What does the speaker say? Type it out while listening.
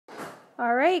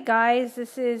All right, guys,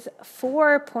 this is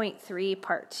 4.3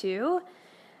 part 2.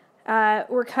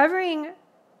 We're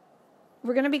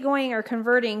going to be going or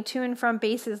converting to and from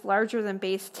bases larger than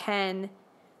base 10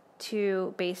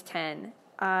 to base 10.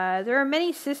 There are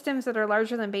many systems that are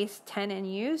larger than base 10 in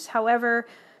use. However,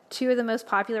 two of the most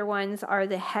popular ones are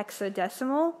the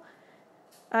hexadecimal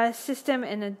system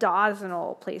and the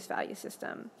dozenal place value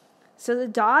system. So the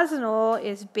dozenal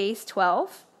is base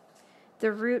 12.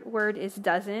 The root word is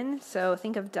dozen, so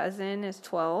think of dozen as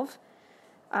 12.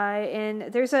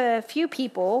 And there's a few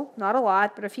people, not a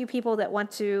lot, but a few people that want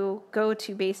to go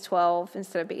to base 12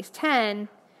 instead of base 10.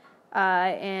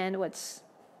 And what's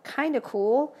kind of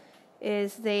cool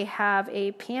is they have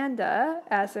a panda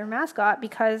as their mascot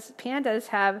because pandas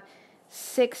have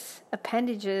 6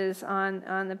 appendages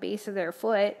on the base of their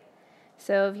foot.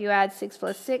 So if you add 6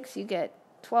 plus 6, you get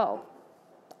 12.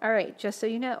 All right, just so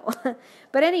you know.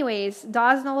 But anyways,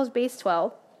 dozenal is base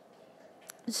 12.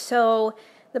 So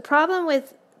the problem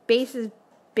with bases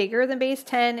bigger than base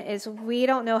 10 is we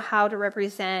don't know how to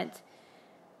represent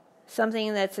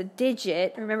something that's a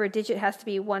digit. Remember, a digit has to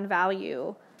be one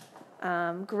value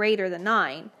greater than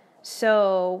 9.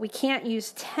 So we can't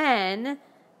use 10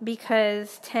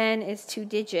 because 10 is 2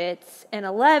 digits and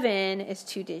 11 is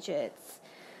 2 digits.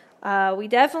 We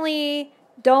definitely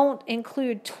don't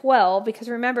include 12 because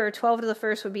remember 12 to the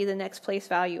first would be the next place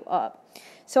value up.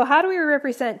 So how do we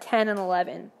represent 10 and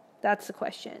 11? That's the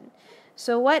question.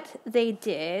 So what they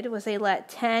did was they let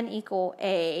 10 equal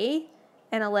A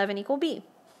and 11 equal B.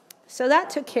 So that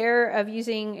took care of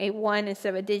using a 1 instead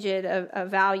of a digit, a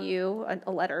value,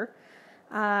 a letter,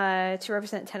 to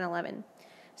represent 10 and 11.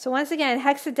 So once again,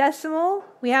 hexadecimal,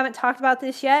 we haven't talked about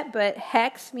this yet, but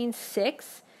hex means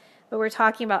 6, but we're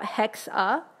talking about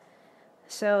hexa.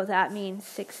 So that means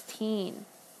 16.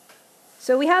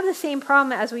 So we have the same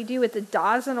problem as we do with the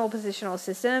dozenal positional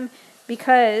system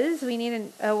because we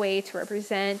need a way to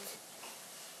represent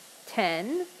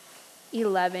 10,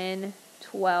 11,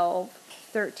 12,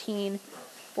 13,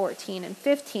 14, and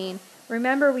 15.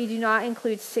 Remember, we do not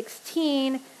include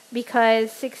 16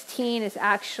 because 16 is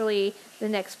actually the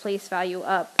next place value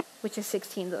up, which is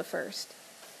 16 to the first.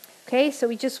 Okay, so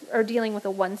we just are dealing with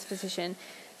a ones position.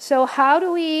 So how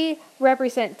do we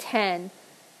represent 10?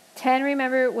 10,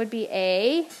 remember, would be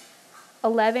A,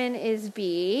 11 is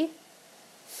B,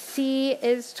 C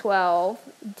is 12,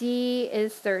 D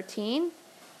is 13,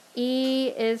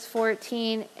 E is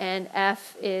 14, and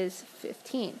F is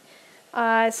 15.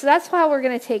 So that's how we're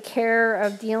going to take care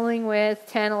of dealing with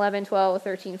 10, 11, 12,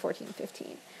 13, 14,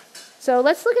 15. So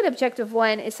let's look at objective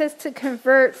 1. It says to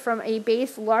convert from a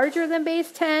base larger than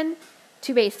base 10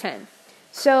 to base 10.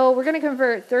 So we're going to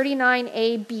convert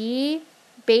 39AB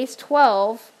base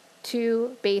 12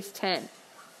 to base 10.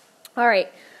 All right,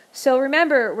 so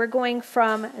remember, we're going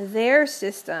from their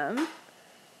system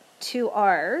to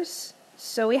ours,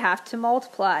 so we have to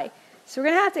multiply. So we're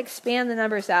going to have to expand the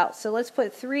numbers out. So let's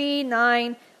put 3,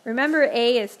 9. Remember,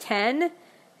 A is 10,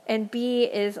 and B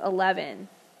is 11.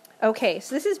 Okay,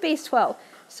 so this is base 12.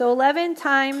 So 11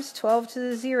 times 12 to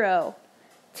the 0.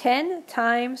 10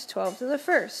 times 12 to the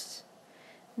first.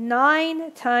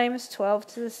 9 times 12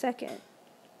 to the second,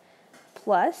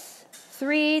 plus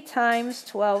 3 times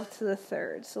 12 to the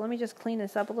third. So let me just clean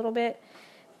this up a little bit,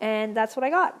 and that's what I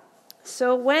got.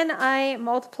 So when I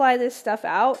multiply this stuff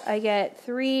out, I get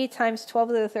 3 times 12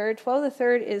 to the third. 12 to the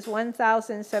third is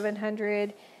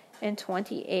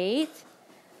 1,728,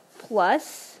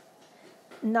 plus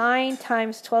 9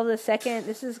 times 12 to the second.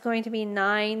 This is going to be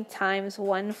 9 times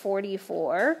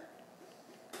 144.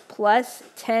 Plus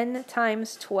 10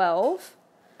 times 12,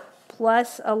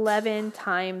 plus 11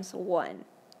 times 1.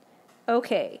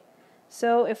 Okay,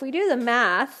 so if we do the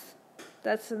math,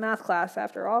 that's the math class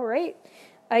after all, right?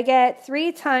 I get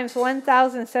 3 times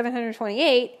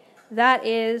 1,728, that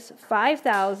is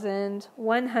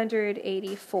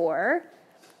 5,184,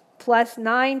 plus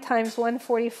 9 times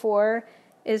 144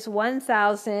 is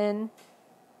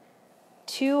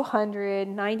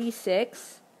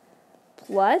 1,296,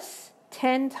 plus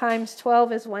 10 times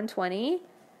 12 is 120,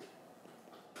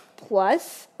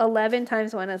 plus 11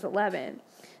 times 1 is 11.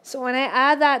 So when I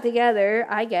add that together,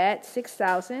 I get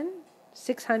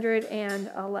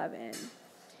 6,611.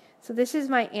 So this is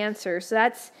my answer. So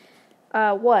that's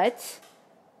what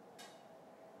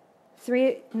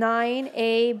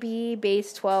 9AB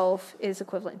base 12 is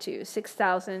equivalent to,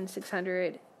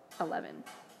 6,611.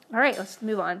 All right, let's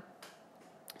move on.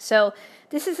 So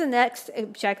this is the next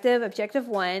objective, objective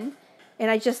 1. And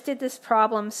I just did this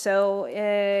problem, so,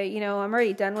 I'm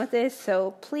already done with this.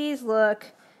 So please look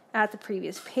at the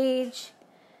previous page.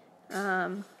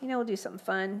 We'll do something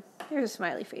fun. Here's a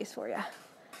smiley face for you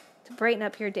to to brighten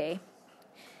up your day.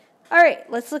 All right,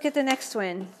 let's look at the next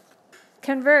one.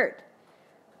 Convert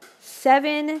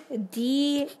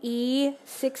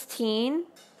 7DE16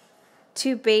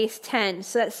 to base 10.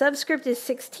 So that subscript is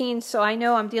 16, so I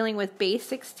know I'm dealing with base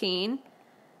 16,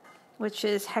 which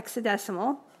is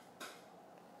hexadecimal.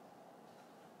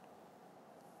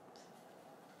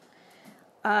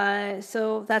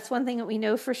 So that's one thing that we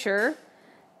know for sure.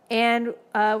 And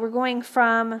we're going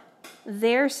from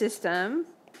their system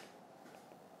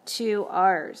to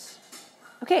ours.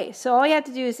 Okay, so all you have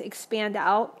to do is expand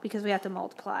out because we have to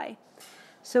multiply.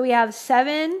 So we have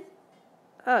 7,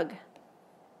 I don't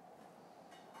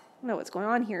know what's going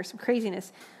on here, some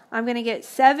craziness. I'm going to get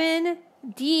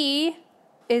 7D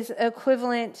is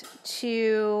equivalent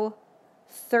to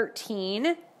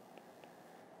 13.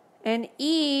 And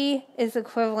E is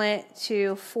equivalent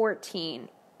to 14.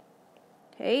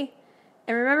 Okay?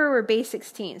 And remember, we're base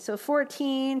 16. So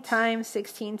 14 times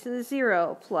 16 to the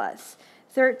 0 plus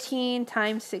 13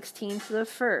 times 16 to the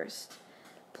first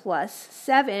plus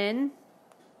 7.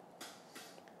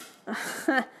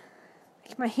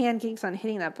 My hand keeps on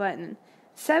hitting that button.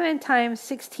 7 times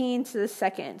 16 to the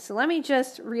second. So let me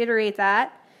just reiterate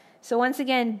that. So once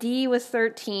again, D was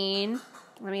 13.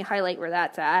 Let me highlight where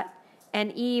that's at.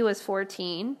 And E was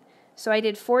 14. So I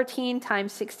did 14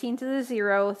 times 16 to the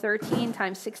 0, 13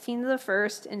 times 16 to the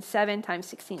first, and 7 times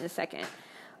 16 to the second.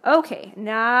 Okay,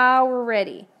 now we're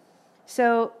ready.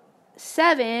 So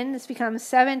 7, this becomes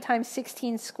 7 times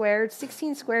 16 squared.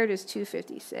 16 squared is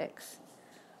 256.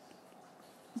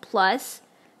 Plus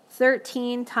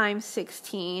 13 times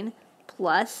 16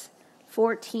 plus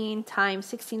 14 times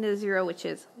 16 to the 0, which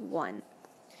is 1.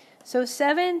 So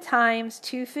 7 times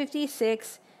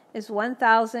 256 is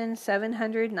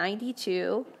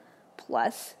 1,792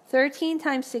 plus 13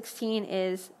 times 16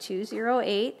 is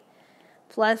 208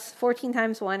 plus 14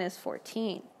 times 1 is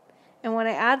 14. And when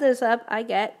I add those up, I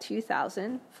get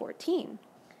 2,014.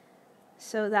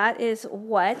 So that is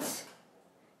what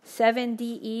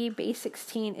 7DE base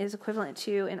 16 is equivalent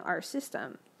to in our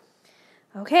system.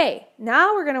 Okay,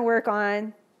 now we're going to work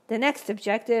on the next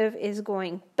objective is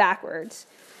going backwards.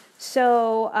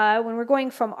 So when we're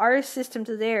going from our system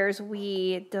to theirs,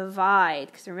 we divide,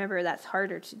 because remember, that's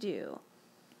harder to do.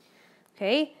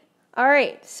 Okay? All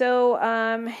right, so,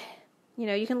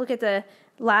 you can look at the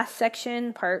last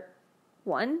section, part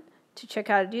 1, to check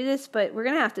how to do this, but we're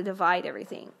going to have to divide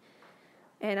everything.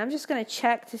 And I'm just going to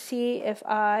check to see if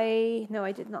no,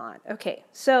 I did not. Okay,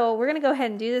 so we're going to go ahead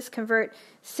and do this, convert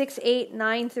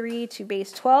 6893 to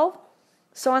base 12.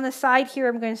 So on the side here,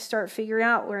 I'm going to start figuring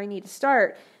out where I need to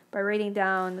start by writing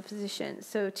down the position.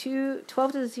 So 12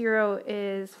 to the 0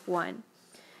 is 1.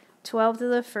 12 to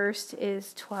the first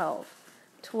is 12.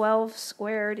 12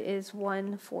 squared is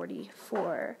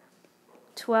 144.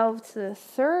 12 to the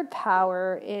third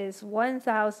power is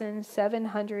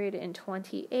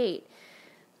 1,728.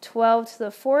 12 to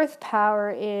the fourth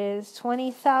power is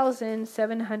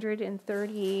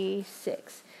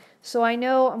 20,736. So I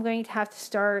know I'm going to have to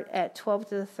start at 12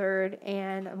 to the third,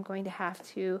 and I'm going to have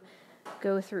to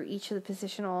go through each of the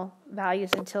positional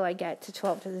values until I get to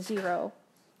 12 to the 0.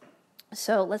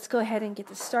 So let's go ahead and get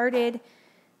this started.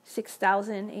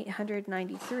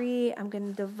 6,893. I'm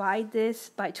going to divide this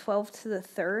by 12 to the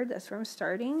third. That's where I'm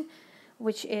starting,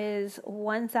 which is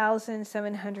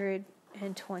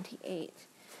 1,728.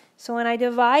 So when I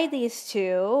divide these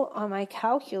two on my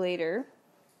calculator,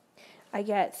 I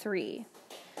get 3.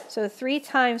 So 3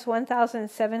 times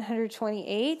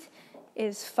 1,728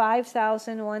 is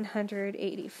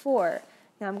 5,184.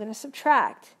 Now I'm going to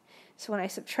subtract. So when I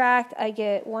subtract, I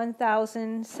get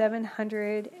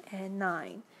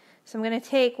 1,709. So I'm going to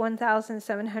take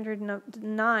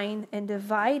 1,709 and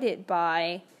divide it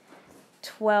by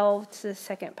 12 to the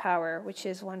second power, which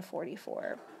is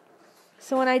 144.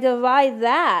 So when I divide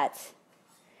that,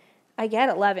 I get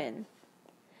 11.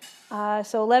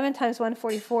 So 11 times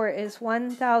 144 is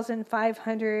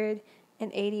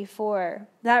 1,584.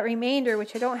 That remainder,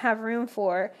 which I don't have room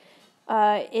for,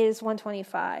 is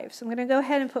 125. So I'm going to go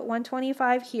ahead and put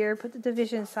 125 here, put the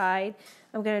division side.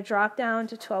 I'm going to drop down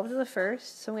to 12 to the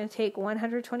first. So I'm going to take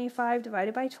 125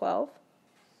 divided by 12.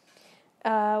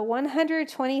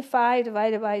 125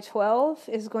 divided by 12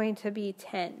 is going to be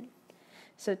 10.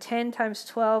 So 10 times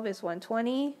 12 is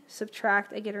 120.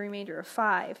 Subtract, I get a remainder of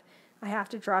 5. I have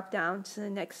to drop down to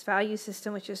the next value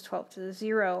system, which is 12 to the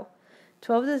 0.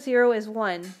 12 to the 0 is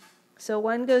 1. So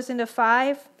 1 goes into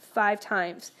 5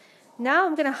 times. Now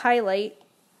I'm going to highlight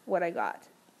what I got.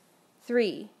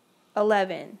 3,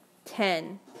 11,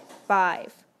 10,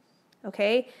 5.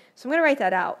 Okay? So I'm going to write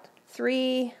that out.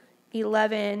 3,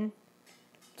 11,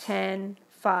 10,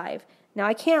 5. Now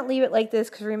I can't leave it like this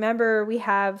because remember we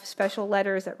have special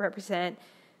letters that represent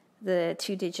the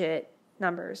 2-digit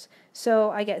numbers.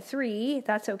 So I get 3,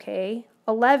 that's okay.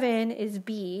 11 is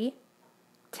B,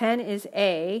 10 is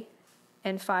A,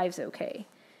 and 5 is okay.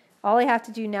 All I have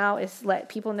to do now is let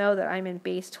people know that I'm in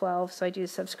base 12. So I do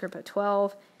subscript of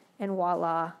 12, and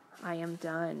voila, I am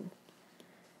done.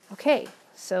 Okay,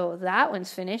 so that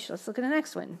one's finished. Let's look at the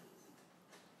next one.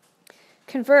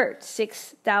 Convert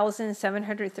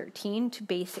 6,713 to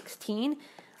base 16.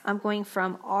 I'm going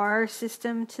from our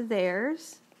system to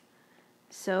theirs.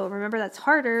 So remember that's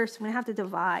harder, so I'm going to have to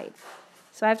divide.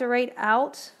 So I have to write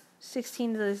out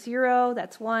 16 to the 0,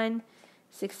 that's 1.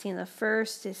 16 to the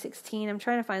first is 16. I'm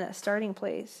trying to find that starting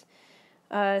place.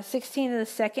 16 to the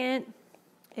second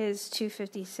is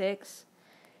 256.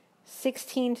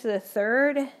 16 to the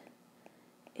third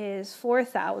is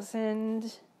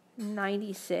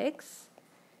 4,096.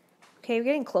 Okay, we're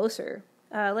getting closer.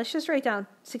 Let's just write down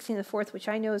 16 to the fourth, which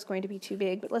I know is going to be too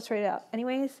big, but let's write it out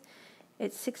anyways.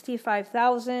 It's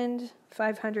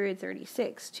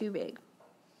 65,536, too big.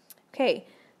 Okay,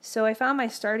 so I found my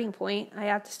starting point. I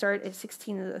have to start at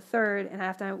 16 to the third, and I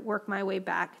have to work my way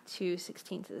back to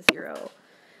 16 to the 0.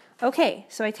 Okay,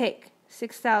 so I take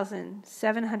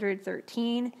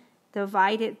 6,713,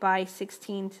 divide it by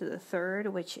 16 to the third,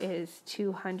 which is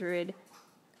 200.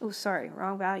 Oh, sorry,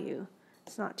 wrong value.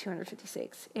 It's not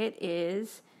 256. It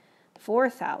is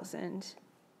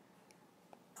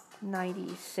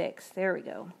 4,096. There we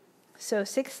go. So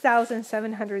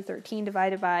 6,713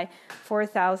 divided by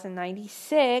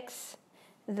 4,096,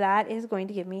 that is going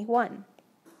to give me 1.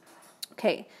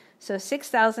 Okay, so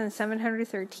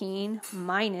 6,713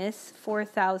 minus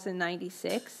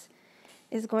 4,096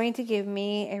 is going to give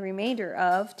me a remainder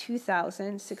of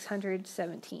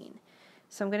 2,617.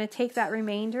 So I'm going to take that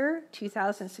remainder,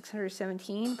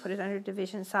 2,617, put it under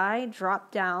division sign,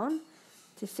 drop down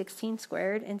to 16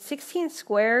 squared, and 16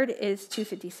 squared is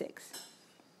 256.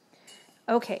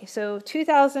 Okay, so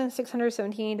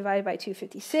 2,617 divided by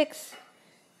 256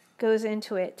 goes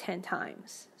into it 10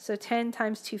 times. So 10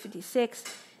 times 256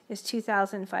 is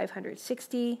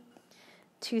 2,560.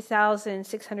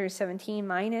 2,617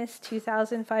 minus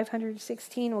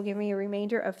 2,516 will give me a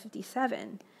remainder of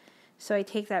 57. So I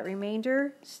take that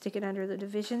remainder, stick it under the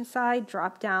division side,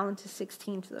 drop down to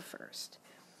 16 to the first.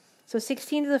 So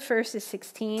 16 to the first is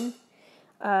 16.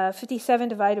 57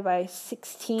 divided by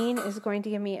 16 is going to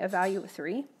give me a value of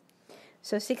 3.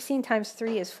 So 16 times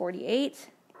 3 is 48.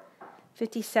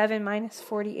 57 minus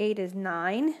 48 is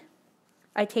 9.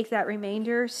 I take that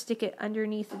remainder, stick it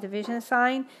underneath the division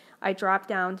sign. I drop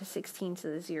down to 16 to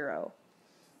the 0.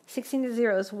 16 to the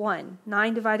 0 is 1.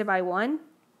 9 divided by 1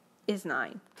 is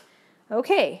 9.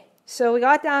 Okay, so we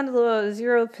got down to the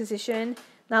 0 position.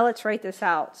 Now let's write this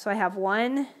out. So I have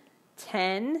 1,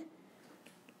 10,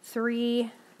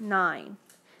 3, 9.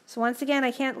 So once again,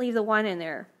 I can't leave the 1 in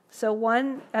there. So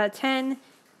 10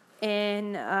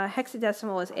 in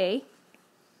hexadecimal is A.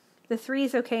 The 3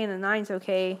 is okay and the 9 is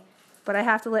okay, but I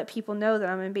have to let people know that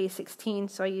I'm in base 16,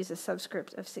 so I use a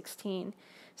subscript of 16.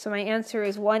 So my answer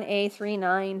is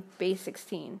 1A39, base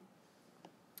 16.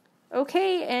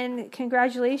 Okay, and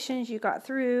congratulations, you got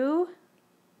through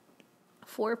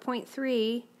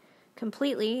 4.3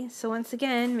 completely. So once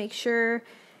again, make sure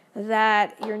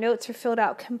that your notes are filled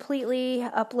out completely,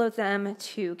 upload them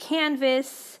to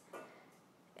Canvas,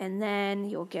 and then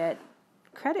you'll get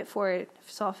credit for it if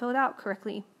it's all filled out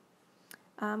correctly.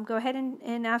 Go ahead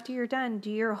and after you're done,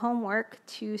 do your homework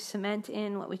to cement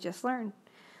in what we just learned.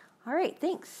 All right,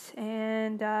 thanks.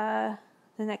 And the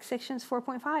next section is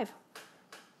 4.5.